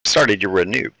started, you were a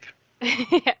noob.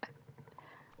 Yeah.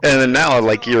 And then now,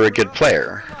 like, you're a good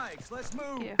player.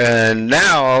 Yeah. And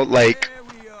now, like,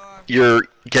 you're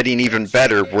getting even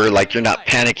better where, like, you're not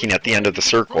panicking at the end of the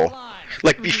circle.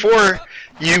 Like, before,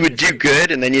 you would do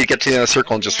good, and then you'd get to the end of the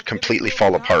circle and just completely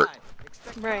fall apart.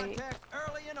 Right.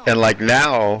 And, like,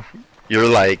 now, you're,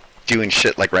 like, doing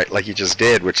shit like you just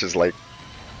did, which is, like,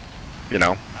 you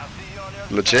know,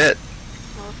 legit.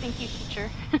 Well, thank you, teacher.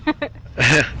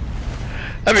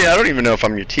 I mean, I don't even know if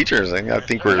I'm your teacher or something. I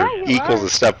think we're Yeah, you equals are. and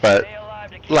stuff, but,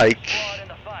 like,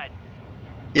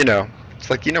 you know, it's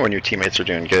like, you know when your teammates are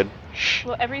doing good.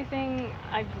 Well, everything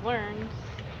I've learned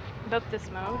about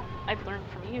this mode, I've learned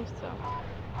from you, so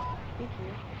thank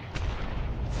you.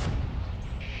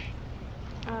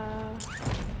 Where are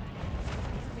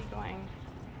we going?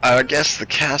 I guess the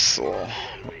castle.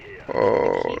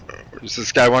 Oh, does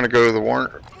this guy want to go to the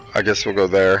warrant? I guess we'll go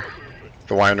there.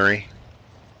 The winery.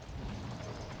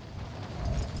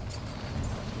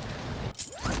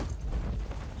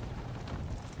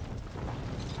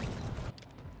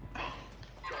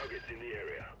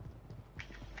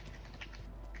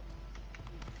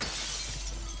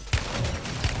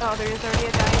 Oh, there is already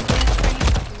a guy in here. Are you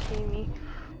fucking kidding me?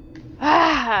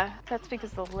 Ah, that's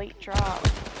because the late drop.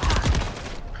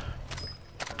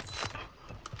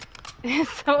 It's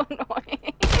so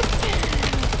annoying.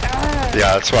 Ah.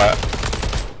 Yeah, that's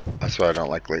why I don't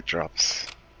like late drops.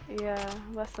 Yeah,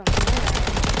 less than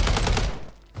that.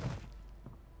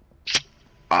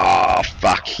 Oh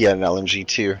fuck, he had an LMG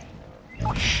too. We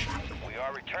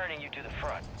are returning you to the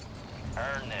front.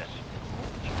 Earn this.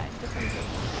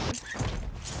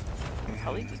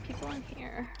 Probably good people in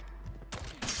here.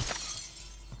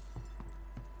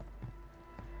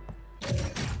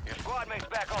 Your squad mate's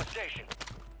back on station.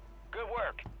 Good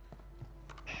work.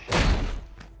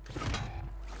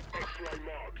 X-ray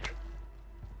marked.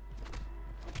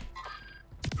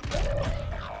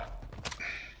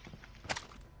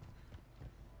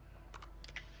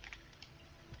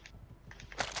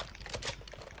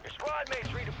 Your squad mate's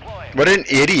redeploying. What an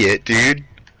idiot, dude.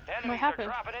 What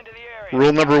happened?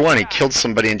 Rule number 1, he killed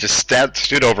somebody and just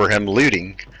stood over him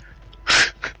looting.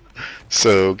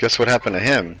 So, guess what happened to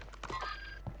him?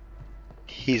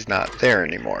 He's not there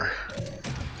anymore.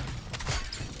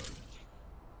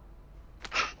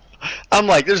 I'm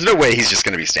like, there's no way he's just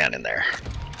gonna be standing there.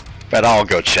 But I'll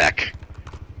go check.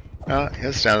 Oh,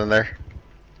 he's standing there.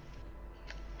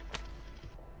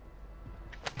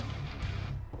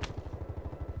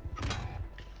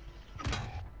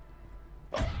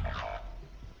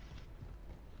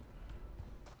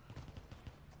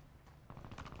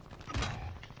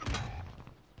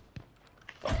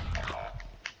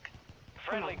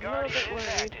 Friendly Guardian is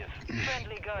active.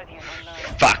 Friendly Guardian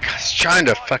online. Fuck, I was trying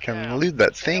to fucking loot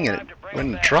that thing and it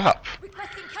wouldn't drop.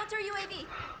 Requesting counter UAV.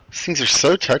 These things are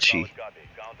so touchy.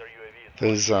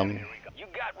 Those, You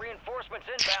got reinforcements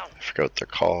inbound. I forgot what they're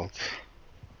called.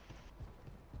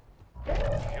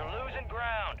 You're losing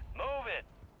ground. Move it.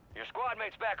 Your squad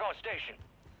mate's back on station.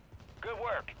 Good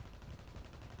work.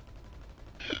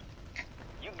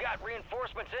 You got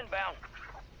reinforcements inbound.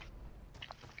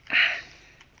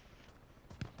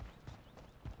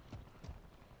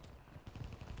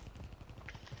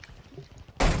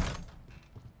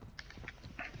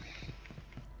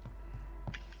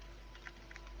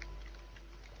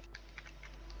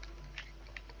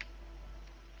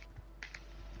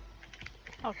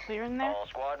 All clear in there? All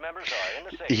squad members are in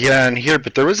the safe. Yeah, in here,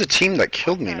 but there was a team that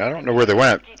killed me and I don't know where they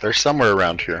went. They're somewhere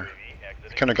around here. They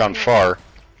couldn't have gone far.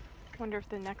 Wonder if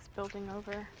the next building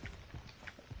over.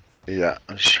 Yeah,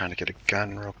 I'm just trying to get a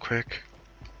gun real quick.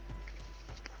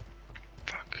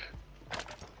 Fuck.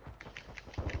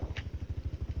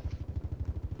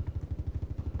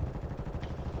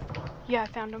 Yeah, I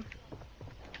found him.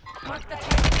 Mark the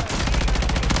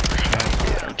I'll be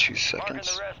there in 2 Marking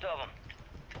seconds. the rest of them.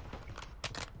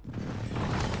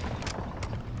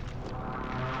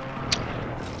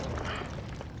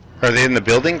 Are they in the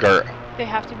building or? They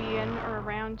have to be in or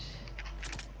around.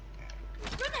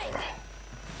 grenade.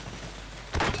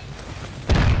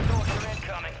 Soldier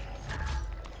incoming.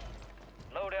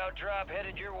 Loadout drop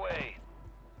headed your way.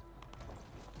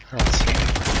 I don't see him.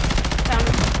 Found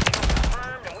him.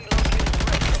 Confirmed and we located the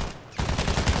rest.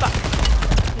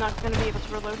 Fuck. Not gonna be able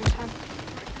to reload in time.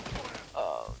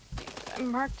 Oh, dude, I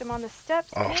marked him on the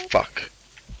steps. Oh man. fuck.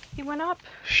 He went up.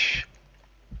 Shh.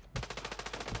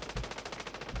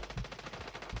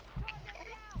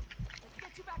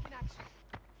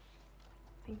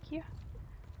 Thank you.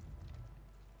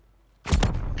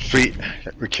 Sweet.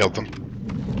 We killed them.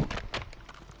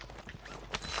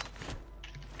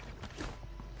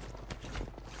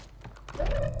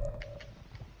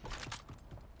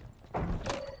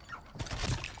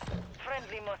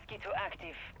 Deadly mosquito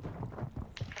active.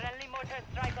 Friendly mortar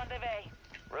strike on the way.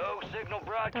 Rogue signal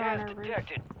broadcast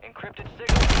detected. Encrypted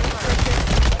signal.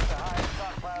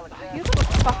 You little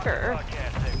fucker.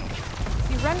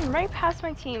 You run right past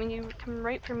my team and you come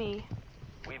right for me.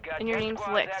 And your name's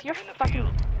Licks. You're fucking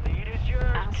Lead is yours.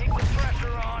 asshole. Keep the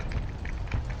pressure on.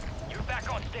 You're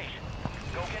back on station.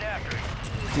 Go get after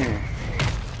it.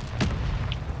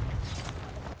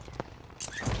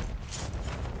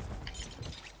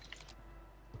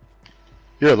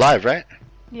 You're alive, right?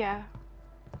 Yeah.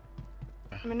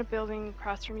 I'm in a building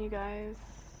across from you guys.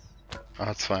 Oh,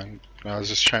 that's fine. I was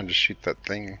just trying to shoot that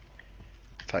thing.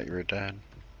 Thought you were dead.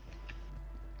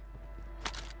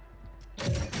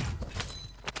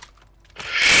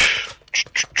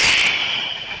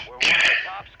 We're one of the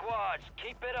top squads.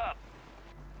 Keep it up.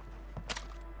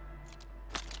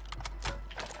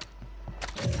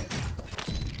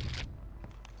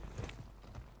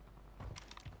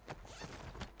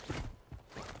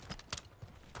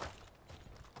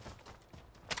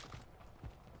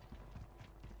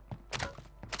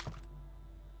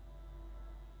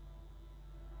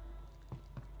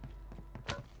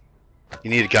 You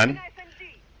need a gun?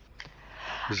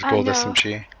 There's a gold know.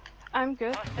 SMG. I'm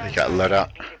good. You got let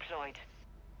out. Deployed.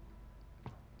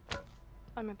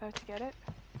 I'm about to get it.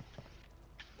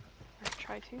 Or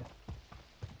try to.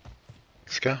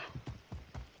 Let's go.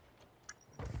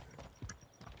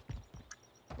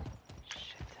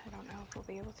 Shit, I don't know if we'll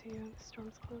be able to. The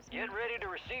storm's closing. Get ready to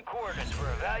receive coordinates for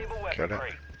a valuable weapon Got it.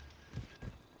 crate.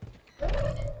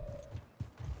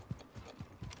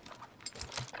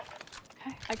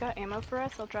 Okay, I got ammo for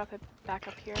us. I'll drop it back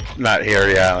up here. Not here,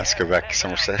 yeah. Let's go back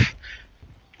somewhere safe.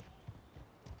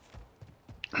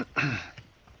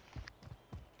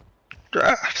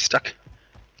 Stuck.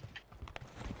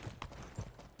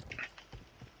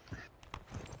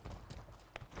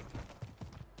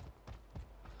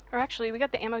 Or actually, we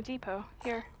got the ammo depot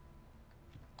here.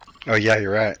 Oh yeah,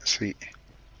 you're right. Sweet.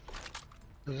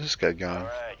 Where's this guy going?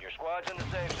 Alright, your squad's in the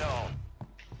safe zone.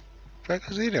 What the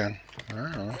heck is he doing? I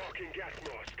don't know. Marking gas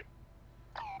mask.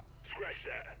 Scratch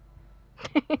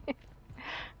that.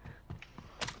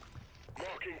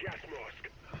 Marking gas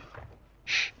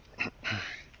mask.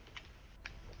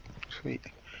 Sweet.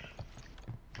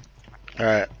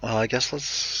 Alright, well I guess let's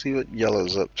see what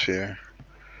yellow's up to.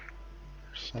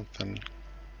 Something.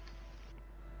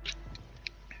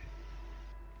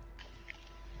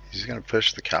 He's gonna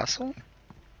push the castle?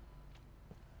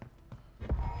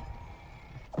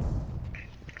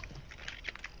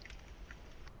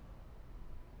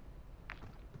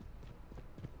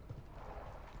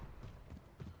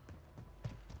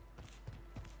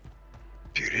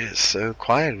 Dude, it is so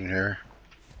quiet in here.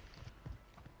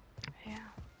 Yeah.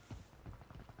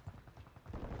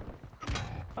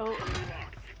 Oh.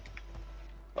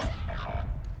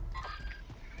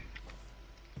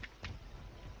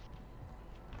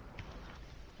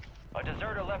 A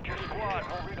deserter left your squad.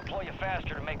 We'll redeploy you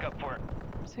faster to make up for it.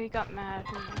 So he got mad.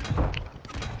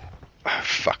 Oh,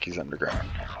 fuck, he's underground.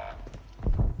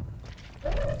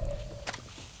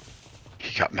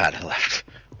 He got mad and left.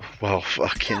 Well,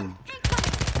 fucking...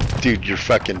 Dude, you're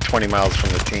fucking 20 miles from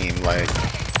the team, like...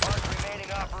 Mark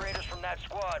remaining operators from that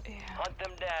squad. Yeah. Hunt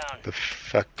them down. The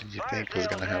fuck did you Fire think was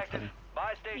sales gonna happen? active.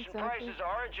 Buy station Exactly. prices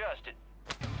are adjusted.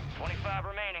 25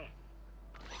 remaining.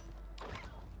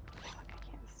 Fuck, I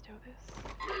can't stow this.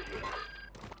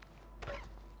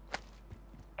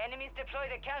 Enemies deploy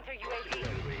the counter UAV.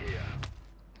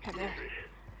 Okay, there.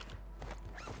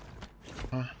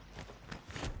 Huh?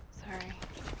 Sorry.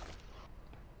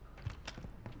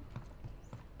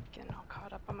 Getting all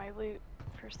caught up on my loot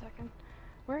for a second.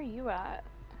 Where are you at?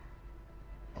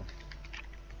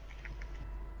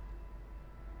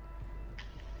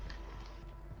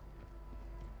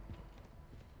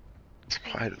 It's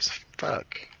quiet as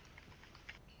fuck.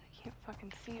 I can't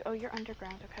fucking see. Oh, you're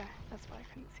underground. Okay, that's why I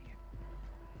couldn't see you.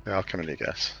 Yeah, I'll come in, you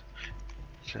guys.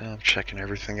 Yeah, I'm checking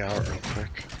everything out real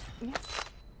quick. Yeah.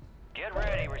 Get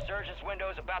ready. Resurgence window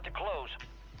is about to close.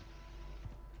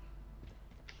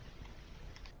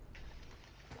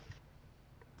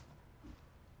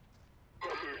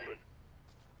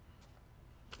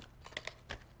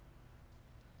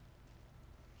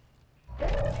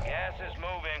 Gas is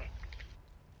moving.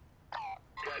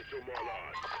 Cancel more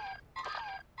loss.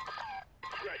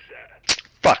 Scratch that.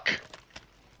 Fuck!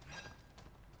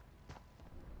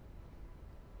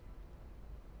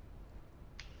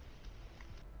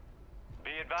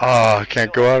 Be advised. Oh, I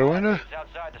can't go out a window?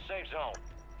 Outside the safe zone.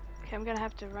 Okay, I'm gonna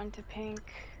have to run to pink.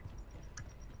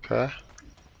 Okay.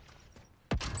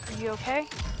 Are you okay?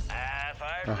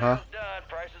 Fire Uh-huh. sale's done.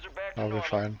 Prices are back to I'll be normal.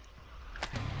 fine.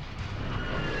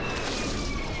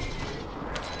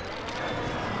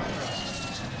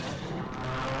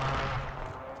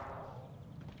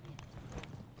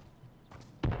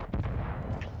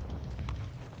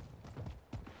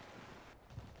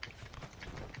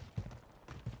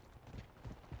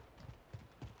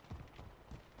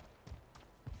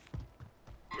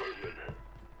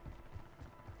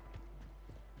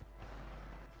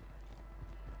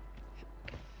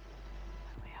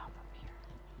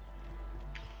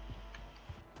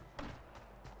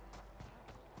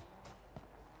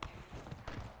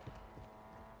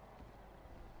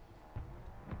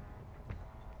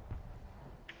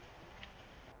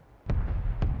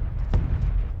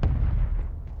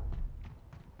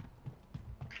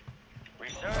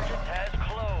 Resurgence has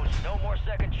closed. No more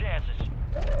second chances.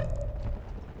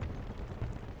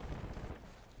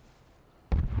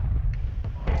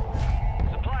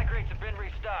 Supply crates have been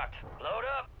restocked. Load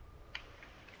up.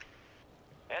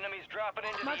 Enemies dropping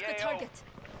into Mark the the AO. target.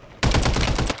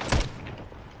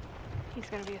 He's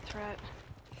gonna be a threat.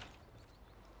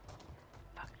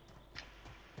 Fuck.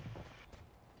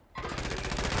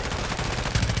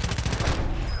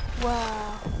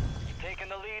 Wow. Taking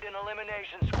the lead in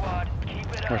elimination, squad.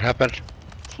 Keep it up. What happened?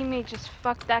 Teammate just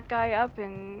fucked that guy up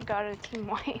and got a team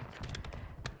wipe.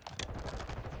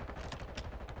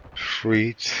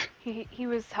 Sweet. He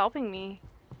was helping me,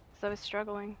 so I was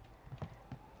struggling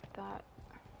with that.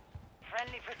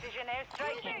 Friendly precision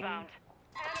airstrike inbound.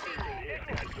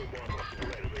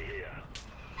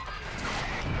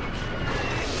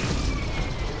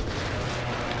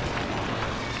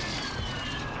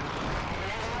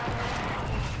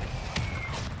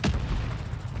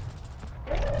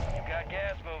 You got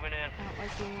gas moving in. I don't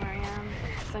like being where I am,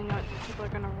 because I know people are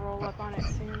gonna roll up on it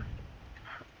soon.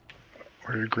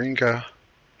 Where did green go?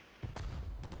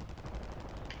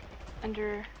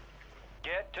 Under.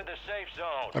 Get to the safe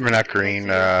zone. I mean, not green,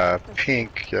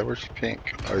 pink. Yeah, where's pink?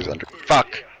 Oh, he's under.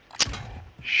 Fuck!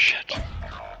 Shit.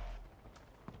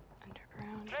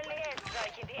 Underground. Friendly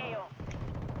airstrike in the AO.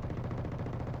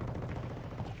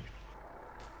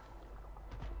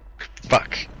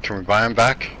 Fuck. Can we buy him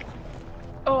back?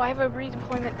 Oh, I have a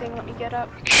redeployment thing. Let me get up.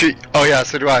 Shit. Oh yeah,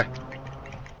 so do I.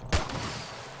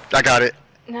 I got it.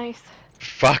 Nice.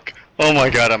 Fuck. Oh my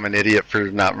god, I'm an idiot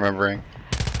for not remembering.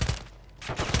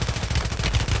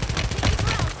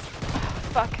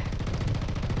 Fuck.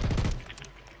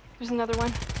 There's another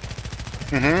one.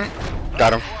 Mm-hmm.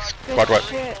 Got him. Good Squad what?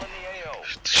 shit. In the AO.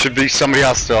 Should be somebody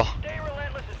else still. Stay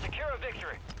relentless and secure a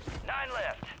victory. 9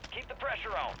 left. Keep the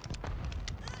pressure on.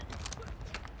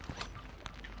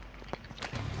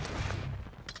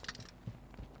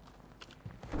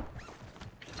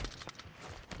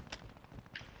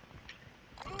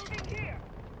 Moving here.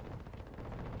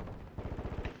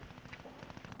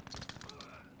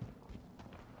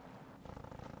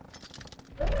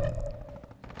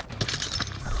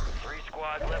 Three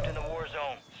squads left in the war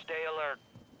zone. Stay alert.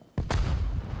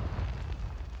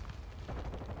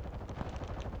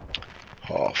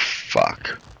 Oh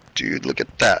fuck. Dude, look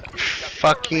at that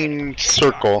fucking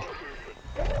circle.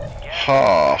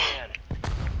 Oh.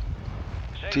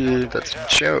 Dude, that's a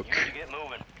joke. Get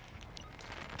moving.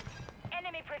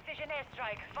 Enemy precision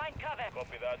airstrike. Find cover.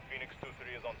 Copy that. Phoenix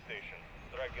 2-3 is on station.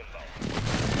 Strike inbound.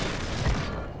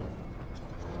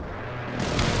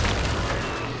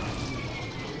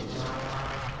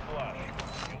 Flash.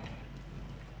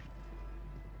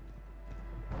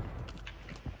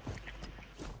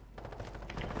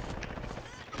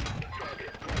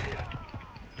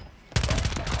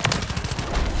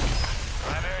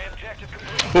 Primary objective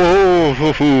complete.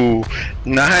 Oh,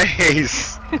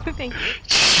 nice. Thank you.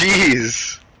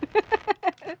 Jeez.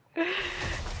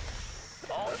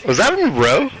 All Was that in a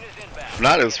row? position is inbound. If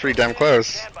not, it was pretty damn close.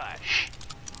 Stand by.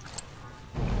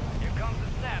 Here comes the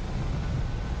snap.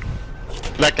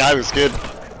 That guy was good.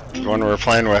 The one we were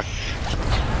playing with.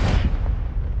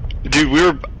 Dude, we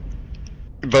were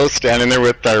both standing there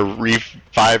with our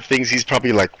revive things. He's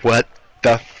probably like, what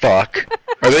the fuck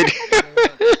are they doing?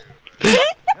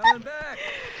 Helen back.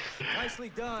 Nicely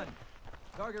done.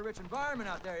 Target-rich environment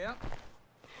out there, yeah?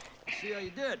 See how you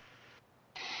did.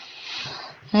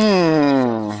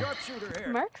 Sharpshooter here.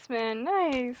 Marksman,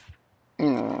 nice.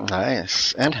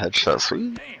 Nice. And headshot,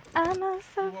 sweet. I'm a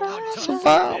survivor.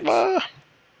 Survivor.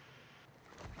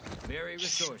 Very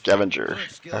resourceful. Scavenger.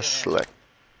 Good skill to have. Affleck.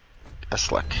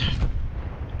 Affleck.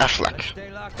 Let's Affleck.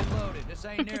 stay locked and loaded. This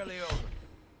ain't nearly over.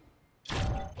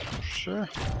 Sure.